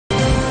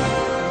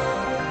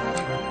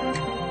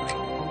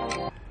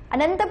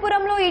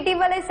అనంతపురంలో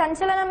ఇటీవలే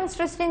సంచలనం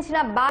సృష్టించిన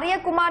భార్య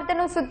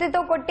కుమార్తెను సుత్తితో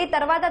కొట్టి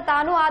తర్వాత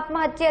తాను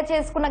ఆత్మహత్య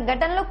చేసుకున్న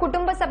ఘటనలో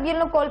కుటుంబ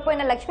సభ్యులను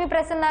కోల్పోయిన లక్ష్మీ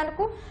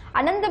ప్రసన్నకు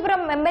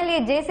అనంతపురం ఎమ్మెల్యే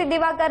జేసీ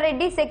దివాకర్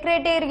రెడ్డి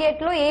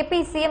సెక్రటేరియట్లో ఏపీ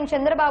సీఎం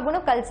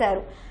చంద్రబాబును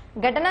కలిశారు.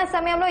 ఘటనా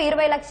సమయంలో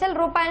 20 లక్షల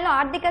రూపాయల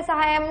ఆర్థిక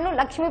సహాయంను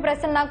లక్ష్మీ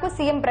ప్రసన్నకు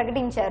సీఎం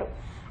ప్రకటించారు.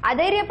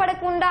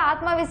 అధైర్యపడకుండా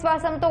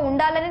ఆత్మవిశ్వాసంతో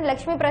ఉండాలని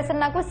లక్ష్మీ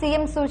ప్రసన్నకు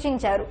సీఎం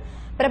సూచించారు.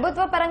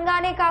 ప్రభుత్వ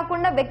పరంగానే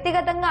కాకుండా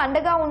వ్యక్తిగతంగా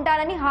అండగా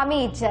ఉంటానని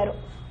హామీ ఇచ్చారు.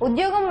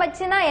 ఉద్యోగం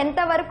వచ్చినా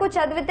ఎంతవరకు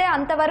చదివితే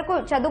అంతవరకు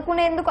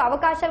చదువుకునేందుకు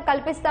అవకాశాలు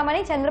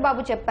కల్పిస్తామని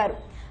చంద్రబాబు చెప్పారు.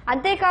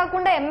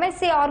 అంతేకాకుండా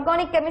ఎంఎస్సీ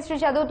ఆర్గానిక్ కెమిస్ట్రీ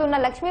చదువుతున్న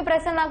లక్ష్మీ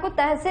ప్రసన్నకు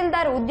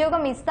తహసీల్దార్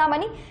ఉద్యోగం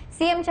ఇస్తామని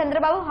సీఎం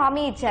చంద్రబాబు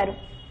హామీ ఇచ్చారు.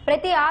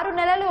 ప్రతి 6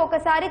 నెలలు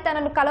ఒకసారి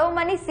తనను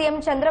కలవమని సీఎం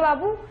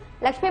చంద్రబాబు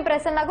లక్ష్మీ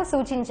ప్రసన్నకు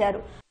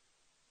సూచించారు.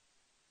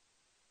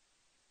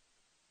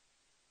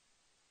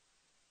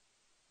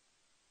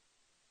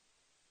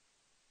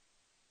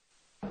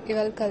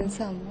 ఇవాళ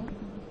కలిసాము.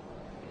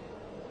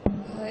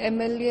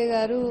 ఎమ్మెల్యే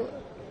గారు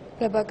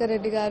ప్రభాకర్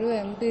రెడ్డి గారు,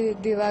 ఎంపీ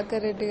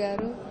దివాకర్ రెడ్డి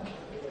గారు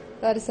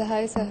వారి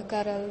సహాయ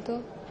సహకారాలతో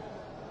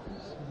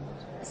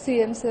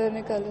సీఎం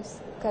సార్ని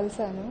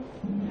కలిసాను.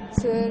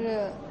 సార్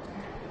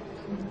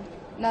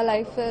నా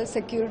లైఫ్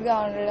సెక్యూర్డ్గా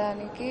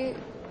ఉండడానికి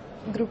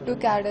గ్రూప్ 2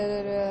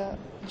 క్యాడర్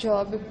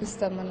జాబ్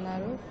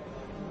ఇప్పిస్తామన్నారు.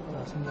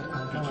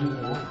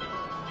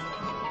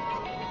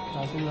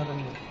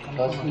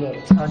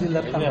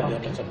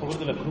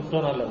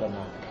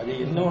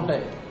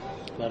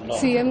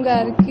 సీఎం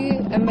గారికి,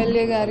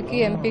 ఎమ్మెల్యే గారికి,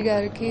 ఎంపీ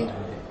గారికి,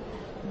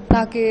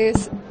 నాకు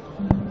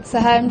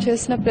సహాయం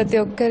చేసిన ప్రతి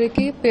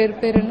ఒక్కరికి పేరు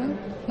పేరున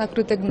నా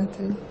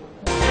కృతజ్ఞతలు.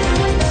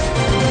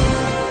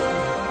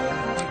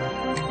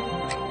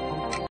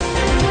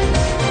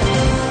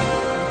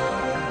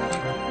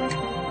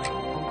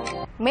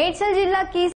 మేడ్చల్ జిల్లా